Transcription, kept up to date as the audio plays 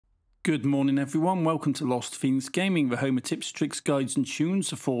Good morning everyone, welcome to Lost Phoenix Gaming, the home of tips, tricks, guides and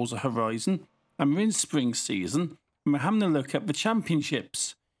tunes for Forza Horizon. And we're in spring season and we're having a look at the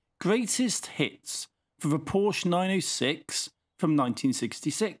championships. Greatest hits for the Porsche 906 from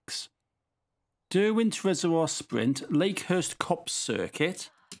 1966. Derwent Reservoir Sprint, Lakehurst Copse Circuit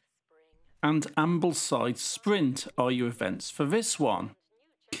and Ambleside Sprint are your events for this one.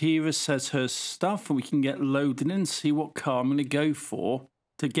 Kira says her stuff and we can get loaded in and see what car I'm going to go for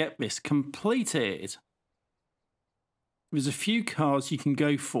to get this completed. There's a few cars you can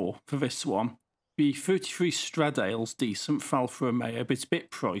go for this one. The 33 Stradale's decent for Alfa Romeo, but it's a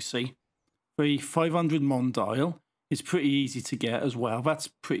bit pricey. The 500 Mondial is pretty easy to get as well. That's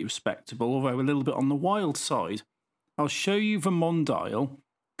pretty respectable, although a little bit on the wild side. I'll show you the Mondial.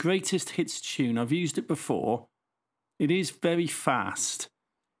 Greatest hits tune. I've used it before. It is very fast.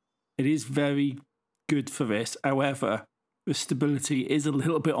 It is very good for this. However, the stability is a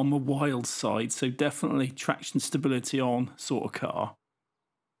little bit on the wild side, so definitely traction stability on sort of car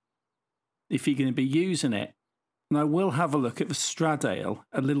if you're going to be using it. And I will have a look at the Stradale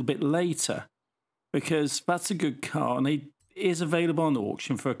a little bit later because that's a good car and it is available on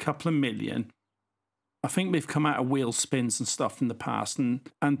auction for a couple of million. I think they've come out of wheel spins and stuff in the past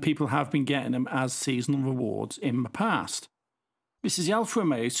and people have been getting them as seasonal rewards in the past. This is the Alfa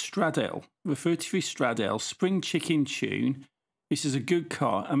Romeo Stradale, the 33 Stradale Spring Chicken Tune. This is a good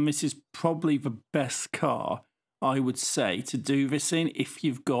car, and this is probably the best car, I would say, to do this in if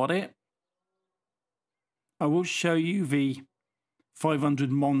you've got it. I will show you the 500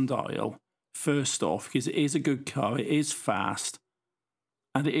 Mondial first off, because it is a good car, it is fast,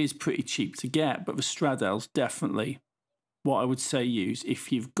 and it is pretty cheap to get, but the Stradale's definitely what I would say use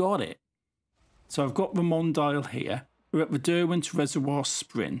if you've got it. So I've got the Mondial here. We're at the Derwent Reservoir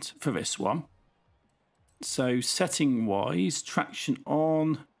Sprint for this one. So setting wise, traction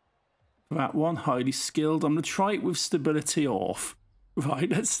on for that one, highly skilled. I'm going to try it with stability off. Right,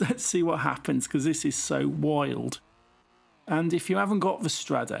 let's see what happens because this is so wild. And if you haven't got the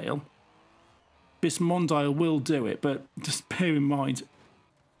Stradale, this Mondial will do it, but just bear in mind,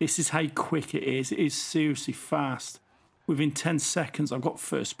 this is how quick it is. It is seriously fast. Within 10 seconds, I've got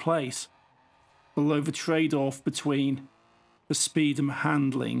first place. Although the trade-off between the speed and the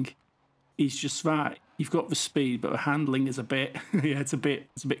handling is just that. You've got the speed, but the handling is a bit, yeah, it's a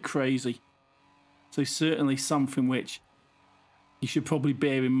bit crazy. So certainly something which you should probably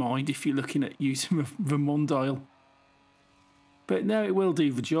bear in mind if you're looking at using the Mondial. But no, it will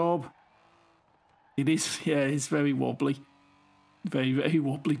do the job. It is, yeah, it's very wobbly. Very, very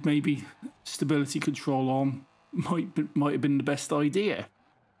wobbly. Maybe stability control on might have been the best idea.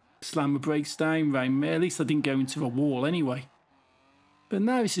 Slam the brakes down, round there. At least I didn't go into the wall anyway. But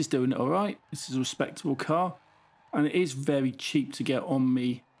now this is doing it alright. This is a respectable car. And it is very cheap to get on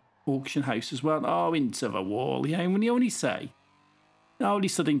the auction house as well. Oh, into the wall. Yeah, when you only say, oh, at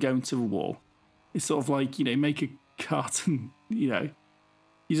least I didn't go into the wall. It's sort of like, you know, make a cut and, you know,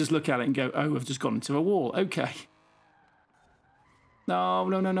 you just look at it and go, oh, I've just gone into a wall. Okay. No.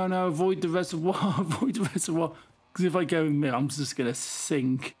 Avoid the reservoir. Avoid the reservoir. Because if I go in there, I'm just going to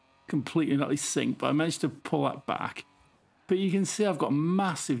sink. Completely not sink, but I managed to pull that back. But you can see I've got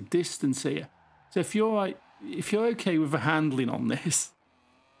massive distance here. So if you're okay with the handling on this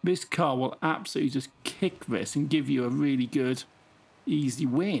car will absolutely just kick this and give you a really good, easy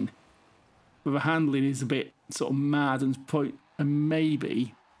win. But the handling is a bit sort of mad and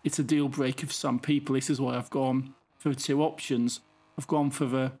maybe it's a deal breaker for some people. This is why I've gone for the two options. I've gone for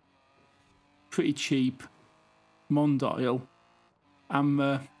the pretty cheap Mondial and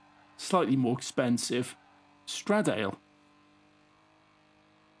the slightly more expensive Stradale.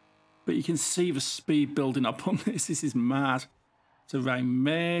 But you can see the speed building up on this. This is mad. So around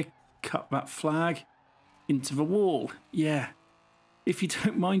there, cut that flag into the wall. Yeah. If you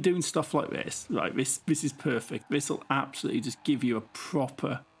don't mind doing stuff like this, right, this is perfect. This will absolutely just give you a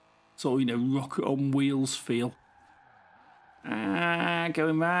proper sort of, you know, rocket on wheels feel.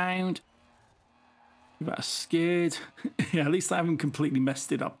 Going round. That's scared. Yeah, at least I haven't completely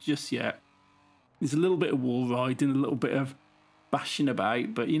messed it up just yet. There's a little bit of wall riding, a little bit of bashing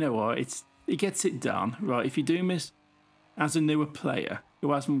about, but you know what? It gets it done, right? If you're doing this as a newer player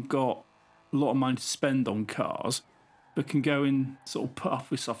who hasn't got a lot of money to spend on cars, but can go and sort of put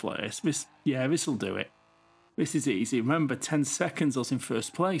up with stuff like this, this will do it. This is easy. Remember, 10 seconds I was in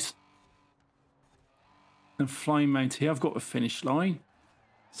first place. And flying mount here, I've got the finish line.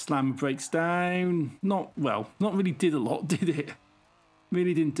 Slam the brakes down. Not really did a lot, did it?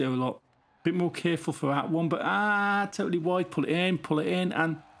 Really didn't do a lot. Bit more careful for that one, but totally wide. Pull it in,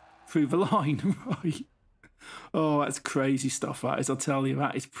 and through the line. Right. Oh, that's crazy stuff, that is. I'll tell you,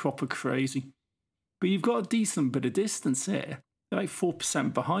 that is proper crazy. But you've got a decent bit of distance here. They're like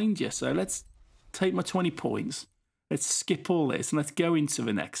 4% behind you. So let's take my 20 points. Let's skip all this and let's go into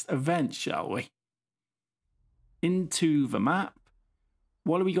the next event, shall we? Into the map.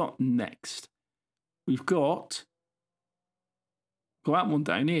 What do we got next? We've got that one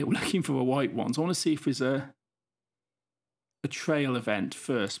down here. We're looking for the white ones. I want to see if there's a trail event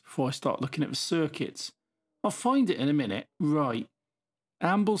first before I start looking at the circuits. I'll find it in a minute. Right.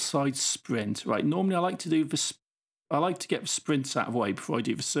 Ambleside Sprint. Right. Normally I like to get the sprints out of the way before I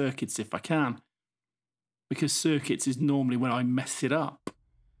do the circuits if I can. Because circuits is normally when I mess it up.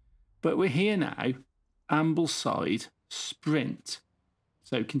 But we're here now. Ambleside Sprint.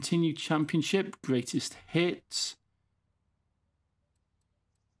 So continue championship, greatest hits.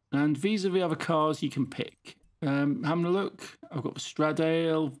 And these are the other cars you can pick. Having a look, I've got the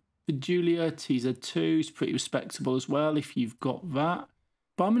Stradale, the Julia, TZ2 is pretty respectable as well if you've got that.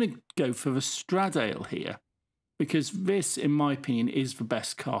 But I'm going to go for the Stradale here because this, in my opinion, is the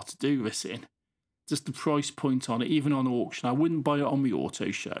best car to do this in. Just the price point on it, even on auction. I wouldn't buy it on the auto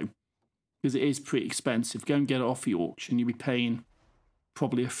show because it is pretty expensive. Go and get it off the auction, you'll be paying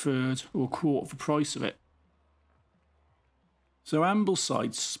probably a third or a quarter of the price of it. So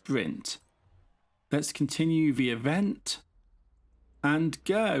Ambleside Sprint. Let's continue the event and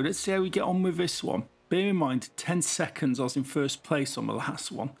go. Let's see how we get on with this one. Bear in mind, 10 seconds I was in first place on the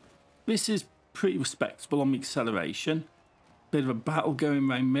last one. This is pretty respectable on the acceleration. Bit of a battle going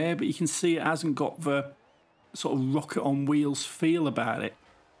around there, but you can see it hasn't got the sort of rocket on wheels feel about it.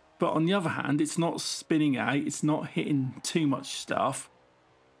 But on the other hand, it's not spinning out, it's not hitting too much stuff.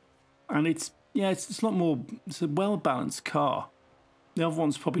 And it's a lot more, it's a well-balanced car. The other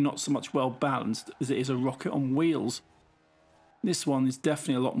one's probably not so much well-balanced as it is a rocket on wheels. This one is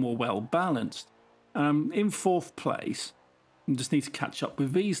definitely a lot more well-balanced. In fourth place, I just need to catch up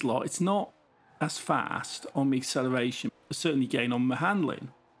with these lot. It's not as fast on the acceleration, but certainly gain on the handling.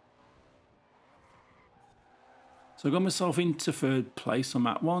 So I got myself into third place on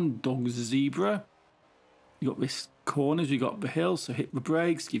that one. Dog's Zebra. You got this corners, you got the hill, so hit the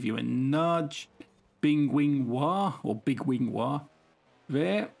brakes, give you a nudge. Bing Wing Wah, or Big Wing Wah.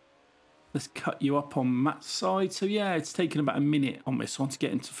 There. Let's cut you up on that side. So yeah, it's taken about a minute on this one to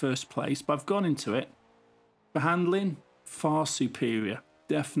get into first place, but I've gone into it. The handling, far superior,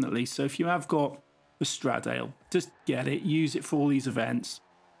 definitely. So if you have got the Stradale, just get it, use it for all these events,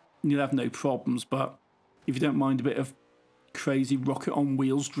 and you'll have no problems. But if you don't mind a bit of crazy rocket on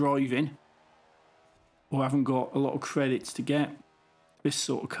wheels driving, or haven't got a lot of credits to get this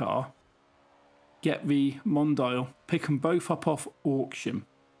sort of car, get the Mondial, pick them both up off auction.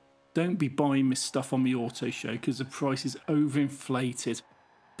 Don't be buying this stuff on the auto show because the price is overinflated.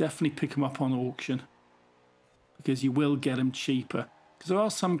 Definitely pick them up on auction because you will get them cheaper. Because there are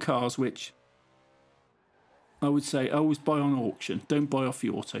some cars which I would say always buy on auction. Don't buy off the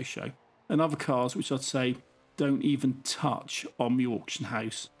auto show. And other cars which I'd say don't even touch on the auction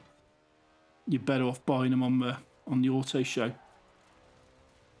house. You're better off buying them on the auto show.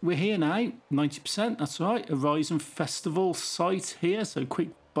 We're here now, 90%, that's right. Horizon Festival site here, so quick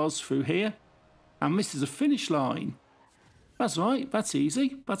buzz through here. And this is a finish line. That's right, that's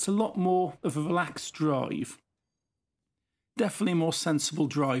easy. That's a lot more of a relaxed drive. Definitely a more sensible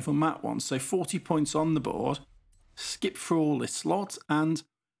drive on that one. So 40 points on the board. Skip through all this lot and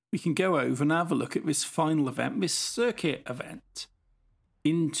we can go over and have a look at this final event, this circuit event.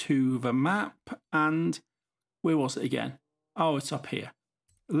 Into the map, and where was it again? Oh, it's up here.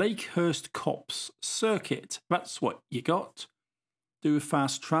 Lakehurst Copse circuit. That's what you got. Do a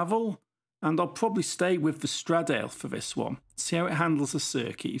fast travel, and I'll probably stay with the Stradale for this one. See how it handles the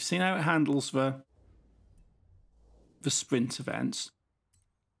circuit. You've seen how it handles the sprint events.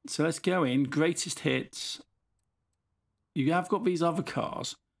 So let's go in. Greatest hits. You have got these other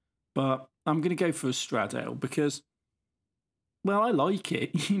cars, but I'm going to go for a Stradale because, well, I like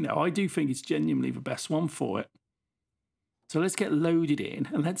it. You know, I do think it's genuinely the best one for it. So let's get loaded in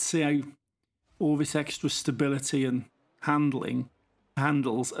and let's see how all this extra stability and handling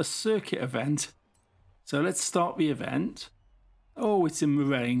handles a circuit event. So let's start the event. Oh, it's in the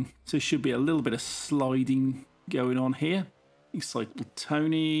rain, so there should be a little bit of sliding going on here. Excitable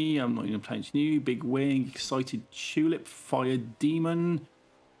Tony, I'm not going to play new. Big Wing, Excited Tulip, Fire Demon,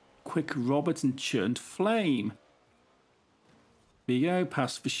 Quick Robert and Churned Flame. There you go,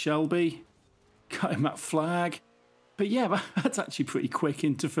 past for Shelby. Cutting that flag. But yeah, that's actually pretty quick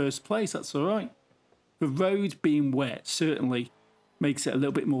into first place, that's alright. The road being wet certainly makes it a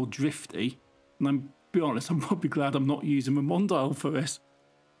little bit more drifty. And I'm be honest, I'm probably glad I'm not using my Mondial for this.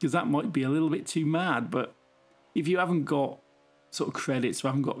 Because that might be a little bit too mad, but if you haven't got sort of credits, or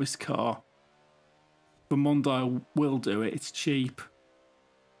haven't got this car, the Mondial will do it. It's cheap.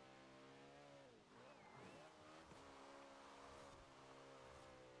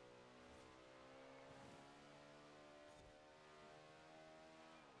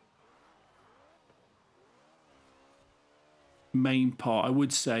 Main part, I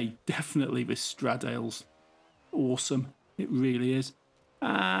would say definitely this Stradale's awesome. It really is.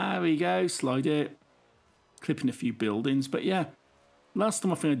 There we go, slide it. Clipping a few buildings, but yeah. Last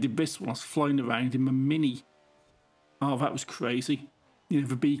time I think I did this one, I was flying around in my Mini. Oh, that was crazy. You know,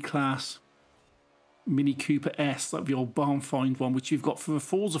 the B-Class Mini Cooper S, like the old barn find one, which you've got for the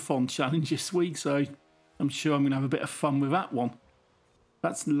Forza challenge this week, so I'm sure I'm going to have a bit of fun with that one.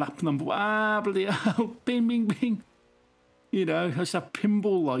 That's lap number one. Bloody hell. Bing, bing, bing. You know, I just have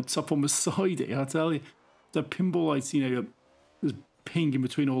pinball lights up on the side here, I tell you. The pinball lights, you know, there's ping in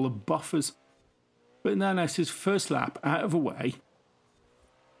between all the buffers. But no, this is first lap out of the way.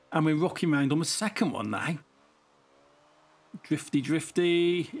 And we're rocking around on the second one now. Drifty,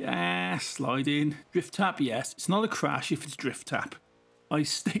 drifty. Yeah, slide in. Drift tap, yes. It's not a crash if it's drift tap. I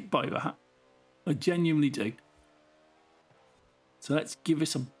stick by that. I genuinely do. So let's give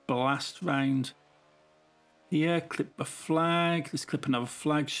this a blast round. Here, clip a flag. Let's clip another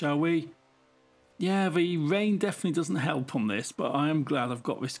flag, shall we? Yeah, the rain definitely doesn't help on this, but I am glad I've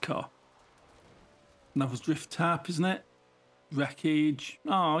got this car. Another drift tap, isn't it? Wreckage.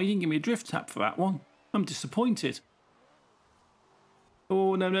 Oh, you didn't give me a drift tap for that one. I'm disappointed.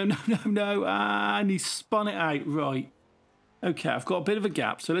 Oh, no, no, no, no, no. And he spun it out. Right. Okay, I've got a bit of a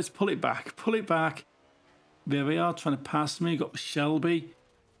gap, so let's pull it back. Pull it back. There we are, trying to pass me. Got the Shelby.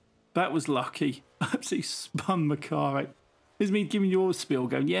 That was lucky. I absolutely spun my car out. This is me giving you all a spiel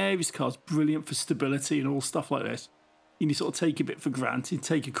going, yeah, this car's brilliant for stability and all stuff like this. And you sort of take a bit for granted,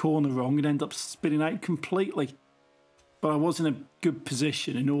 take a corner wrong and end up spinning out completely. But I was in a good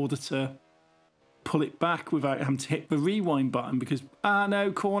position in order to pull it back without having to hit the rewind button because,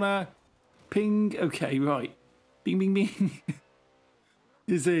 no, corner, ping, okay, right. Bing, bing, bing.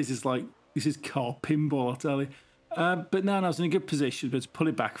 This is car pinball, I tell you. But no, I was in a good position but to pull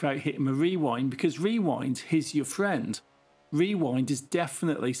it back without hitting the rewind because rewind is your friend. Rewind is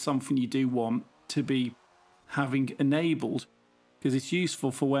definitely something you do want to be having enabled because it's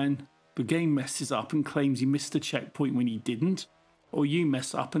useful for when the game messes up and claims you missed a checkpoint when you didn't, or you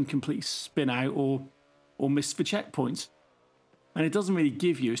mess up and completely spin out or miss the checkpoints. And it doesn't really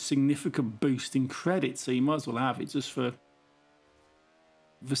give you a significant boost in credit, so you might as well have it just for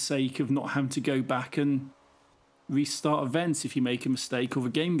the sake of not having to go back and restart events if you make a mistake or the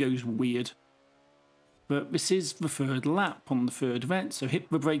game goes weird. But this is the third lap on the third event, so hit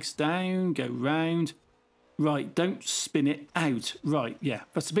the brakes down, go round. Right, don't spin it out. Right, yeah,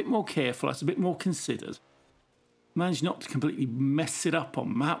 that's a bit more careful, that's a bit more considered. Manage not to completely mess it up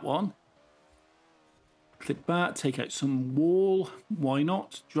on that one. Clip that, take out some wall. Why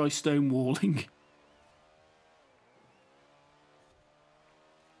not? Dry stone walling.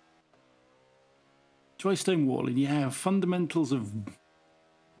 Dry stone walling, yeah, fundamentals of,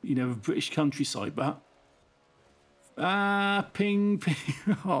 you know, of British countryside, but. Ping, ping.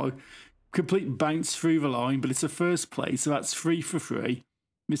 Oh, complete bounce through the line, but it's a first place, so that's 3 for 3.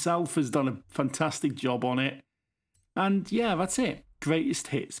 Miss Alfa's done a fantastic job on it. And yeah, that's it. Greatest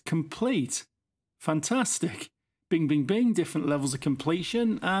hits complete. Fantastic. Bing, bing, bing. Different levels of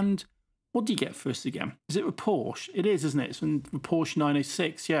completion. And what do you get first again? Is it a Porsche? It is, isn't it? It's the Porsche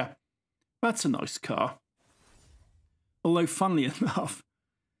 906, yeah. That's a nice car. Although, funnily enough,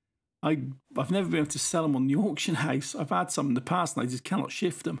 I've never been able to sell them on the auction house. I've had some in the past and I just cannot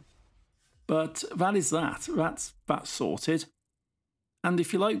shift them. But that is that. That's sorted. And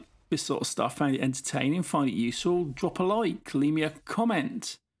if you like this sort of stuff, find it entertaining, find it useful, drop a like, leave me a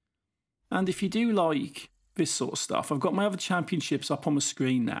comment. And if you do like this sort of stuff, I've got my other championships up on the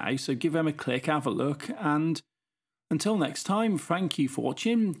screen now, so give them a click, have a look, and until next time, thank you for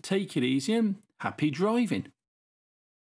watching, take it easy and happy driving.